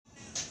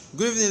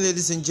Good evening,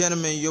 ladies and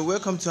gentlemen. You're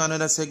welcome to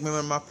another segment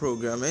of my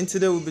program. And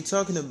today we'll be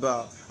talking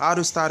about how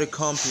to start a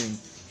company.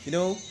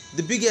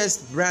 The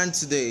biggest brand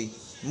today,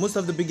 most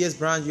of the biggest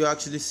brands you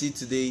actually see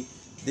today,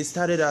 they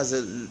started as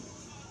a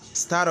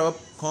startup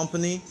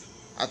company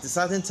at a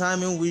certain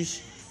time in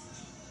which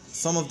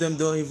some of them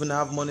don't even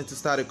have money to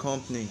start a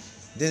company.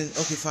 Then,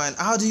 okay, fine.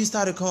 How do you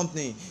start a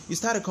company? You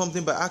start a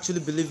company by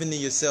actually believing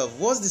in yourself.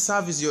 What's the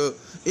service you're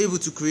able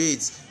to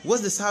create?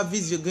 What's the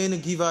service you're going to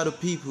give out to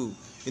people?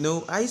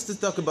 I used to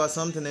talk about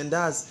something, and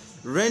that's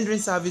rendering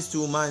service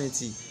to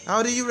humanity.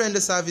 How do you render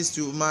service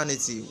to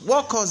humanity?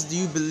 What cause do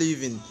you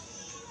believe in?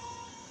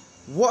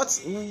 What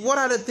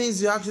are the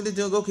things you actually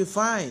think? Okay,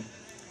 fine.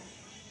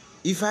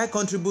 If I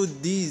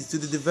contribute these to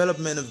the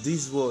development of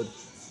this world,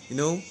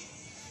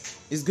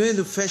 it's going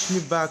to fetch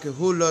me back a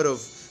whole lot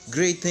of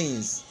great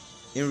things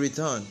in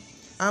return.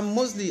 And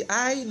mostly,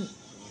 I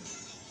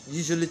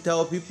usually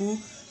tell people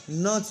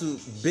not to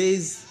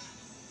base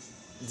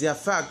their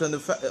fact on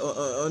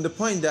the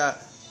point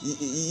that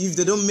if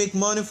they don't make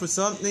money for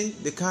something,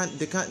 they can't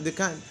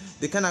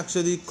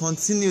actually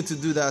continue to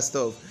do that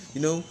stuff.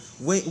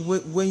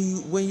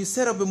 When you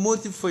set up a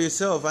motive for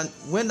yourself, and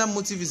when that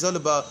motive is all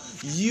about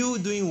you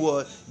doing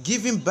what,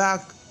 giving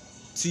back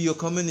to your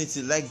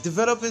community, like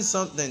developing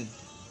something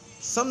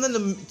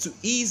to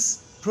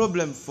ease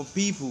problem for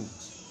people.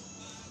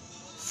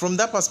 From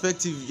that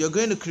perspective, you're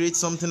going to create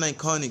something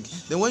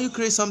iconic. Then when you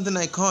create something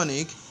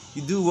iconic,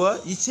 you do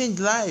what? You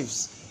change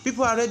lives.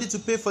 People are ready to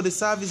pay for the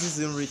services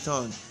in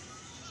return.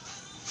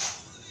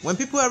 When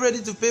people are ready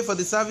to pay for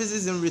the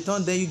services in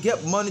return, then you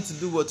get money to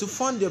do what? To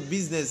fund your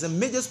business, and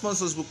major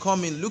sponsors will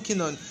come in looking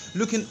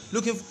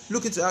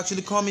to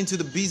actually come into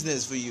the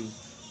business for you.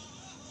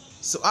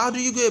 So how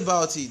do you go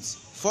about it?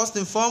 First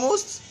and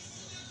foremost,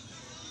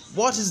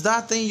 what is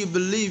that thing you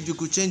believe you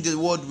could change the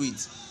world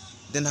with?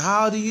 Then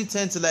how do you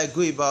tend to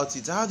go about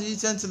it? How do you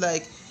tend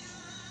to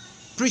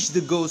preach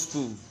the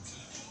gospel?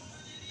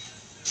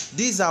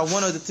 These are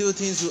one of the two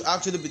things we'll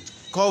actually be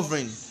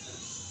covering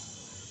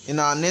in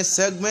our next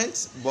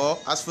segment.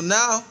 But as for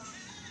now,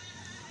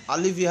 I'll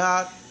leave you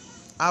out.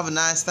 Have a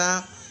nice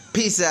time.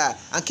 Peace out.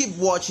 And keep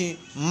watching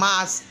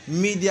Mass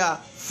Media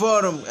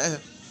Forum.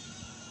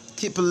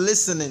 Keep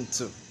listening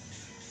to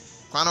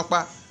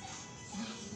Kwanokpa.